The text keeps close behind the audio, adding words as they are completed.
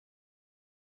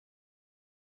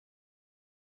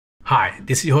Hi,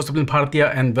 this is your host Swapnil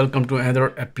Bhartiya and welcome to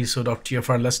another episode of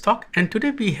TFiR Let's Talk. And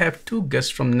today we have two guests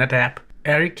from NetApp,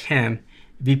 Eric Han,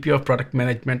 VP of Product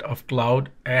Management of Cloud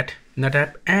at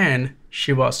NetApp, and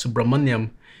Shiva Subramanyam,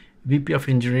 VP of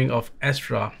Engineering of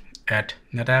Astra at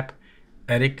NetApp.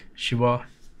 Eric, Shiva,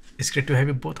 it's great to have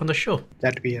you both on the show.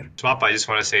 Glad to be here. Swap, I just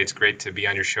want to say it's great to be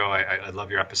on your show. I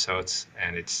love your episodes,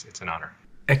 and it's an honor.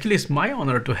 Actually, it's my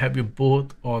honor to have you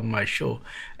both on my show.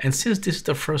 And since this is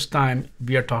the first time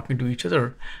we are talking to each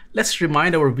other, let's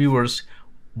remind our viewers,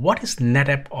 what is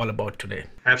NetApp all about today?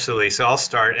 Absolutely. So I'll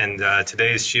start, and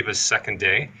today is Shiva's second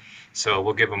day. So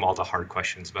we'll give him all the hard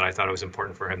questions, but I thought it was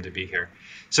important for him to be here.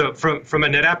 So from a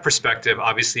NetApp perspective,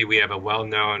 obviously we have a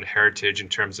well-known heritage in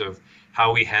terms of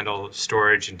how we handle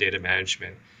storage and data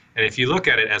management. And if you look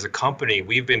at it as a company,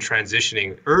 we've been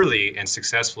transitioning early and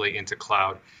successfully into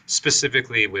cloud,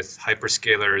 specifically with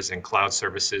hyperscalers and cloud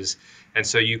services. And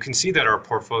so you can see that our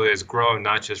portfolio has grown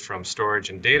not just from storage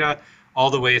and data, all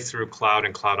the way through cloud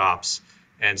and cloud ops.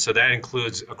 And so that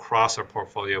includes across our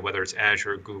portfolio, whether it's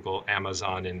Azure, Google,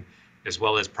 Amazon, and as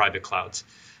well as private clouds.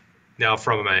 Now,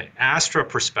 from an Astra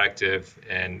perspective,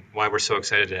 and why we're so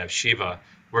excited to have Shiva,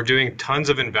 we're doing tons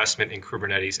of investment in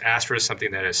Kubernetes. Astra is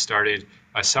something that has started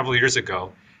several years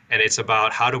ago, and it's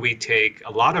about how do we take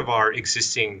a lot of our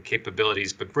existing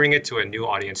capabilities, but bring it to a new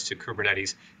audience, to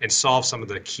Kubernetes, and solve some of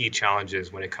the key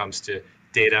challenges when it comes to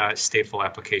data, stateful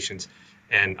applications.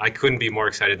 And I couldn't be more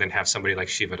excited than have somebody like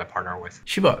Shiva to partner with.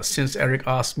 Shiva, since Eric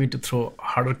asked me to throw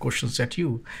harder questions at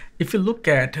you, if you look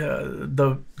at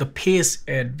the pace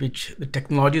at which the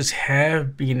technologies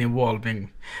have been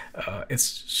evolving, it's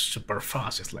super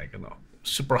fast. It's like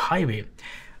super highway.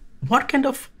 What kind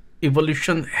of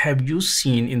evolution have you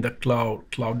seen in the cloud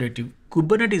native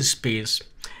Kubernetes space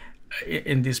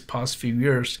in these past few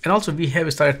years? And also, we have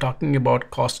started talking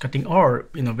about cost cutting, or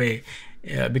in a way,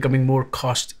 becoming more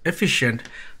cost efficient.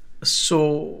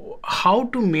 So how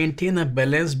to maintain a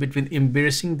balance between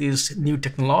embracing these new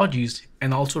technologies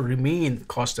and also remain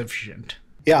cost efficient?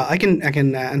 Yeah, I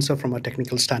can answer from a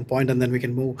technical standpoint, and then we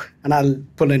can move. And I'll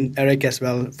pull in Eric as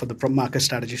well from market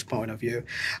strategist point of view.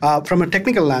 From a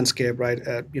technical landscape, right?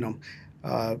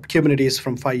 Kubernetes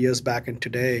from 5 years back and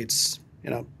today, it's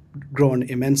grown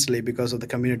immensely because of the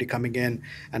community coming in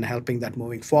and helping that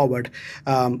moving forward.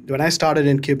 When I started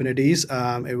in Kubernetes,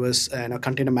 it was a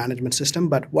container management system.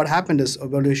 But what happened is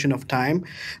evolution of time.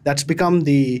 That's become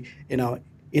the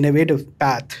innovative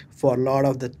path for a lot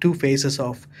of the two phases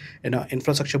of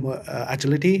infrastructure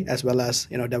agility as well as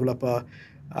developer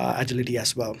agility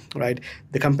as well, right?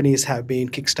 The companies have been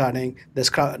kickstarting. There's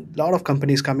a lot of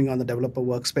companies coming on the developer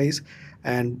workspace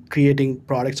and creating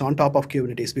products on top of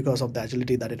Kubernetes because of the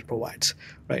agility that it provides,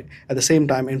 right? At the same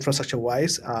time,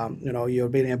 infrastructure-wise,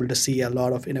 you've been able to see a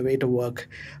lot of innovative work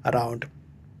around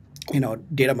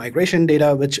data migration,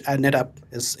 which NetApp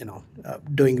is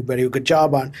doing a very good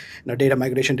job on data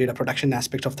migration, data protection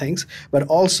aspect of things. But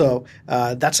also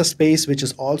that's a space which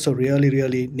is also really,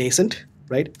 really nascent,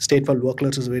 right? Stateful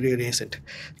workloads is very nascent.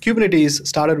 Kubernetes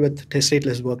started with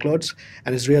stateless workloads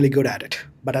and is really good at it.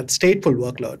 But at stateful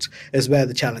workloads is where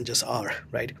the challenges are,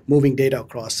 right? Moving data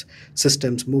across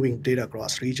systems, moving data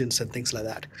across regions and things like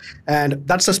that. And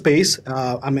that's a space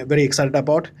I'm very excited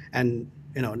about. And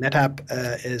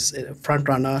NetApp is a front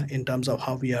runner in terms of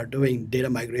how we are doing data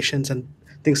migrations and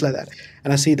things like that.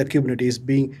 And I see the Kubernetes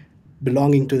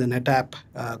belonging to the NetApp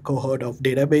cohort of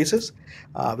databases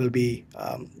will be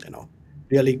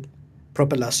really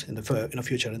propel us in the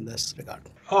future in this regard.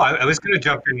 Oh, I was going to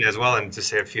jump in as well and to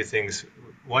say a few things.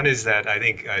 One is that I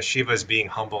think Shiva's being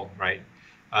humble, right?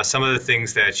 Some of the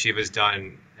things that Shiva's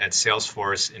done at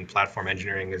Salesforce in platform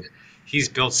engineering is he's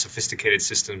built sophisticated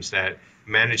systems that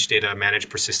manage data, manage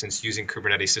persistence using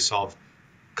Kubernetes to solve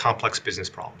complex business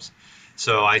problems.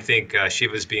 So I think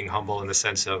Shiva's being humble in the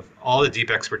sense of all the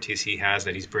deep expertise he has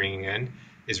that he's bringing in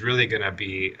is really going to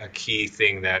be a key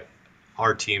thing that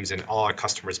our teams and all our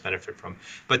customers benefit from.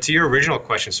 But to your original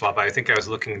question, Swap, I think I was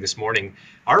looking this morning,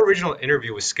 our original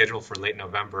interview was scheduled for late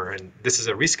November, and this is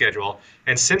a reschedule.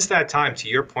 And since that time, to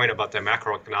your point about the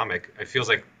macroeconomic, it feels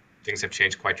like things have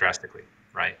changed quite drastically,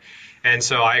 right? And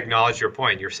so I acknowledge your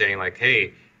point. You're saying like,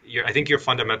 hey, I think your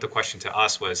fundamental question to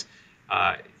us was,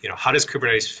 how does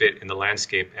Kubernetes fit in the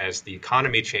landscape as the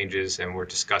economy changes and we're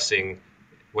discussing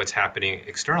what's happening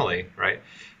externally, right?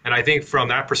 And I think from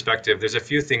that perspective, there's a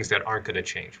few things that aren't going to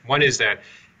change. One is that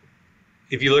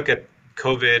if you look at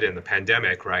COVID and the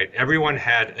pandemic, right, everyone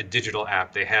had a digital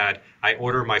app. They had, I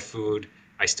order my food.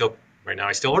 Right now,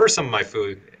 I still order some of my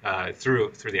food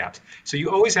through the apps. So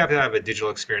you always have to have a digital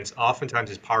experience.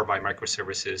 Oftentimes it's powered by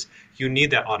microservices. You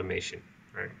need that automation,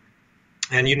 right?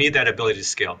 And you need that ability to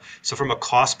scale. So from a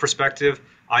cost perspective,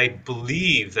 I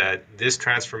believe that this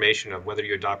transformation of whether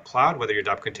you adopt cloud, whether you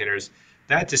adopt containers,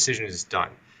 that decision is done.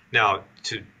 Now,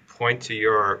 to point to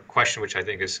your question, which I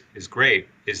think is great,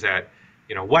 is that,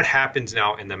 what happens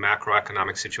now in the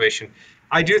macroeconomic situation?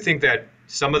 I do think that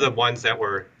some of the ones that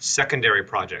were secondary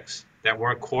projects that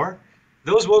weren't core,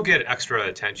 those will get extra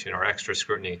attention or extra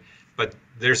scrutiny. But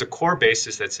there's a core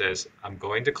basis that says, I'm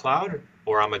going to cloud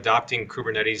or I'm adopting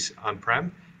Kubernetes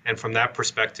on-prem. And from that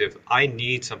perspective, I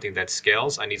need something that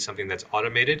scales. I need something that's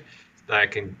automated, that I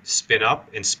can spin up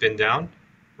and spin down,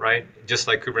 right? Just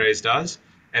like Kubernetes does.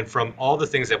 And from all the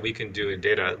things that we can do in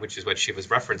data, which is what she was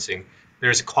referencing,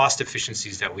 there's cost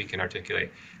efficiencies that we can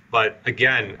articulate. But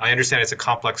again, I understand it's a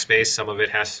complex space. Some of it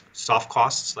has soft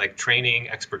costs like training,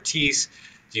 expertise.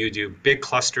 Do you do big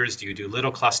clusters? Do you do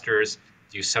little clusters?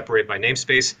 Do you separate by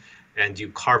namespace? And do you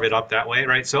carve it up that way,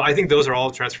 right? So I think those are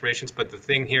all transformations. But the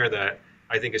thing here that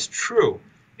I think is true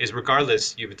is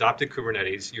regardless, you've adopted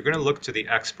Kubernetes, you're going to look to the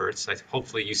experts.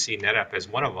 Hopefully you see NetApp as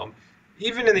one of them.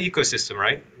 Even in the ecosystem,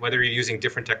 right? Whether you're using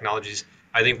different technologies,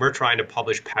 I think we're trying to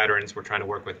publish patterns. We're trying to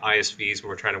work with ISVs.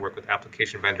 We're trying to work with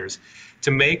application vendors to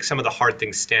make some of the hard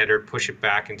things standard, push it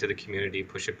back into the community,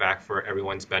 push it back for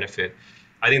everyone's benefit.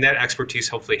 I think that expertise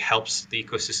hopefully helps the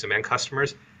ecosystem and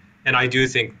customers. And I do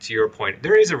think, to your point,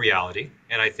 there is a reality.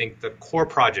 And I think the core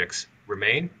projects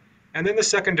remain. And then the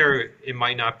secondary, it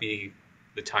might not be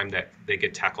the time that they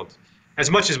get tackled as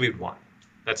much as we'd want.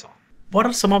 That's all. What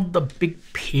are some of the big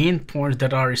pain points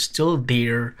that are still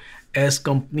there as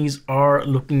companies are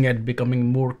looking at becoming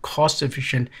more cost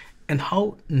efficient, and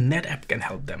how NetApp can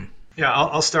help them? Yeah,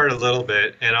 I'll start a little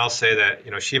bit, and I'll say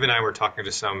that Shiva and I were talking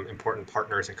to some important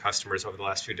partners and customers over the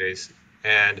last few days,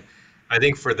 and I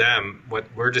think for them, what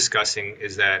we're discussing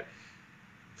is that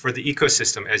for the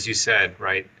ecosystem, as you said,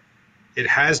 right, it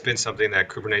has been something that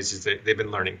Kubernetes they've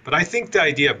been learning. But I think the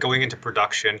idea of going into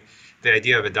production, the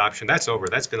idea of adoption, that's over.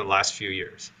 That's been the last few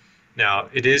years. Now,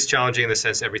 it is challenging in the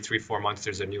sense every 3-4 months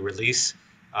there's a new release.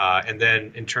 And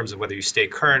then in terms of whether you stay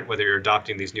current, whether you're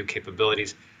adopting these new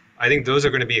capabilities, I think those are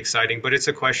going to be exciting. But it's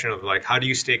a question of how do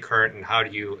you stay current and how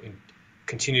do you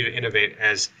continue to innovate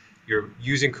as you're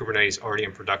using Kubernetes already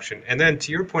in production? And then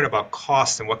to your point about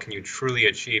cost and what can you truly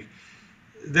achieve,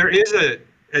 there is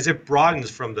as it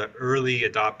broadens from the early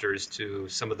adopters to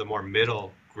some of the more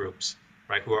middle groups,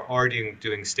 right, who are already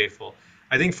doing stateful,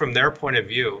 I think from their point of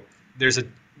view, there's a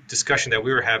discussion that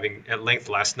we were having at length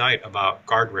last night about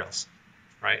guardrails,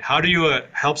 right? How do you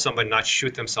help somebody not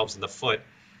shoot themselves in the foot?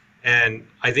 And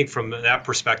I think from that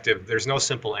perspective, there's no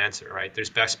simple answer, right? There's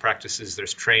best practices,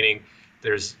 there's training,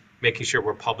 there's making sure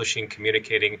we're publishing,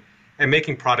 communicating, and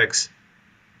making products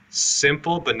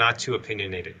simple but not too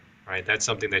opinionated. Right? That's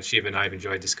something that Shiva and I have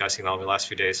enjoyed discussing over the last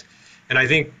few days. And I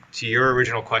think to your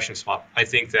original question, Swap, I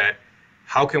think that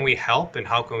how can we help and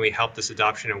how can we help this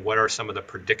adoption and what are some of the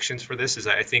predictions for this is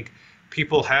that I think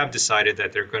people have decided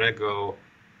that they're going to go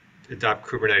adopt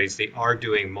Kubernetes. They are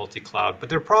doing multi-cloud, but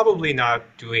they're probably not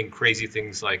doing crazy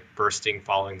things like bursting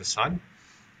following the sun.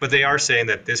 But they are saying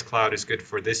that this cloud is good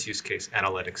for this use case,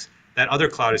 analytics. That other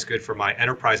cloud is good for my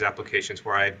enterprise applications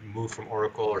where I move from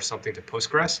Oracle or something to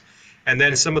Postgres. And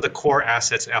then some of the core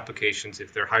assets applications,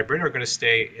 if they're hybrid, are going to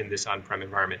stay in this on-prem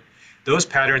environment. Those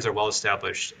patterns are well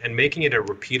established, and making it a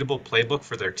repeatable playbook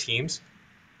for their teams,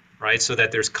 right? So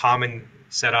that there's common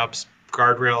setups,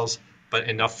 guardrails, but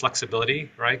enough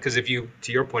flexibility, right? Because if you,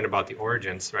 to your point about the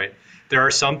origins, right, there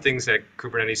are some things that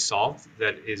Kubernetes solved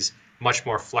that is much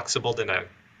more flexible than an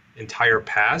entire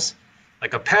PaaS.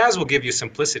 Like a PaaS will give you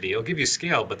simplicity, it'll give you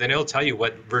scale, but then it'll tell you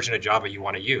what version of Java you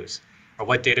want to use or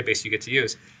what database you get to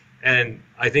use. And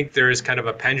I think there is kind of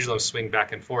a pendulum swing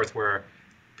back and forth where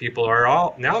people are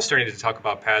all now starting to talk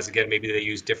about PaaS again. Maybe they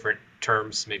use different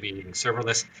terms, maybe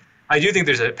serverless. I do think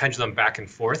there's a pendulum back and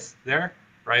forth there,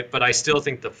 right? But I still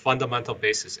think the fundamental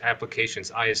basis, applications,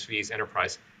 ISVs,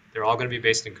 enterprise, they're all going to be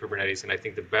based in Kubernetes. And I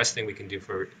think the best thing we can do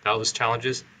for those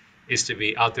challenges is to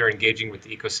be out there engaging with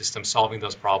the ecosystem, solving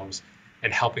those problems,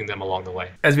 and helping them along the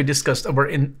way. As we discussed, our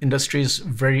industry is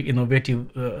very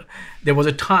innovative. There was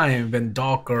a time when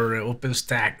Docker,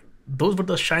 OpenStack, those were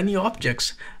the shiny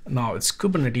objects. Now it's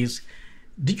Kubernetes.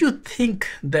 Do you think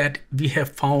that we have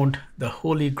found the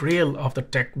holy grail of the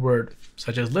tech world,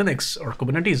 such as Linux or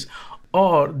Kubernetes,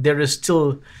 or there is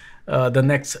still the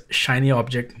next shiny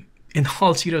object? In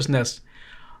all seriousness,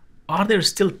 are there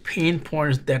still pain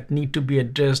points that need to be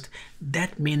addressed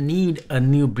that may need a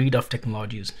new breed of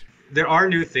technologies? There are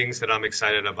new things that I'm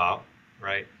excited about,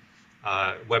 right?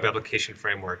 Web application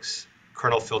frameworks,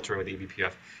 kernel filtering with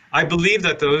eBPF. I believe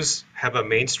that those have a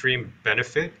mainstream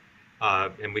benefit,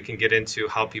 and we can get into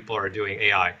how people are doing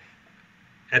AI.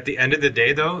 At the end of the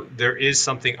day, though, there is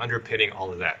something underpinning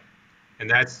all of that, and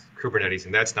that's Kubernetes,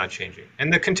 and that's not changing.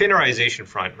 And the containerization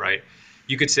front, right?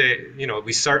 You could say,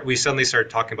 we suddenly start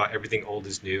talking about everything old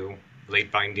is new,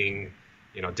 late binding,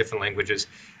 different languages.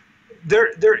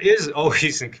 There is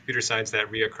always in computer science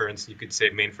that reoccurrence. You could say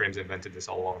mainframes invented this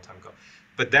all a long time ago.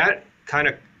 But that kind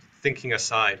of thinking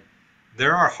aside,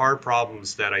 there are hard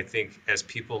problems that I think as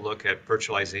people look at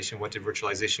virtualization, what did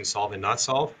virtualization solve and not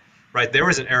solve? Right, there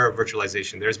was an era of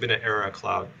virtualization. There's been an era of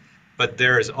cloud. But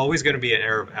there is always going to be an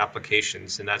era of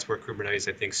applications, and that's where Kubernetes,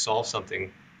 I think, solves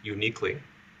something uniquely,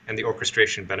 and the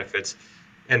orchestration benefits.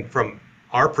 And from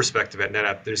our perspective at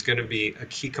NetApp, there's going to be a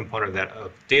key component of that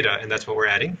of data, and that's what we're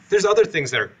adding. There's other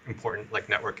things that are important, like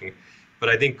networking, but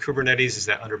I think Kubernetes is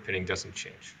that underpinning doesn't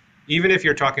change. Even if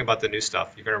you're talking about the new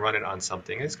stuff, you're going to run it on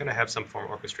something. It's going to have some form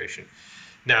of orchestration.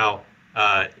 Now,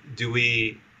 do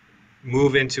we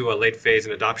move into a late phase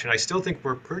in adoption? I still think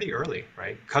we're pretty early,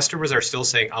 right? Customers are still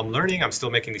saying, I'm learning, I'm still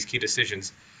making these key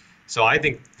decisions. So I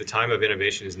think the time of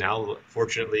innovation is now.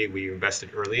 Fortunately, we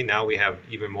invested early. Now we have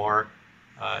even more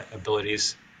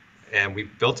abilities, and we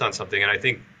built on something. And I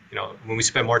think, when we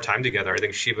spend more time together, I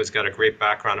think Shiva's got a great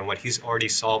background on what he's already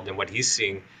solved and what he's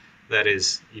seeing. That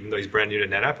is, even though he's brand new to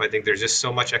NetApp, I think there's just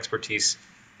so much expertise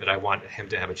that I want him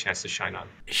to have a chance to shine on.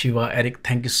 Shiva, Eric,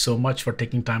 thank you so much for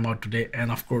taking time out today,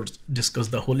 and of course discuss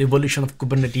the whole evolution of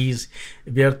Kubernetes,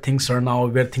 where things are now,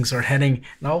 where things are heading,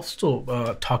 and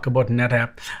also talk about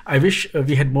NetApp. I wish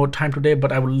we had more time today,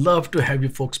 but I would love to have you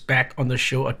folks back on the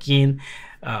show again.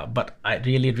 But I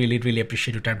really, really, really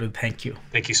appreciate your time today. Thank you.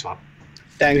 Thank you, Swap.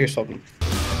 Thank you, Swapnil.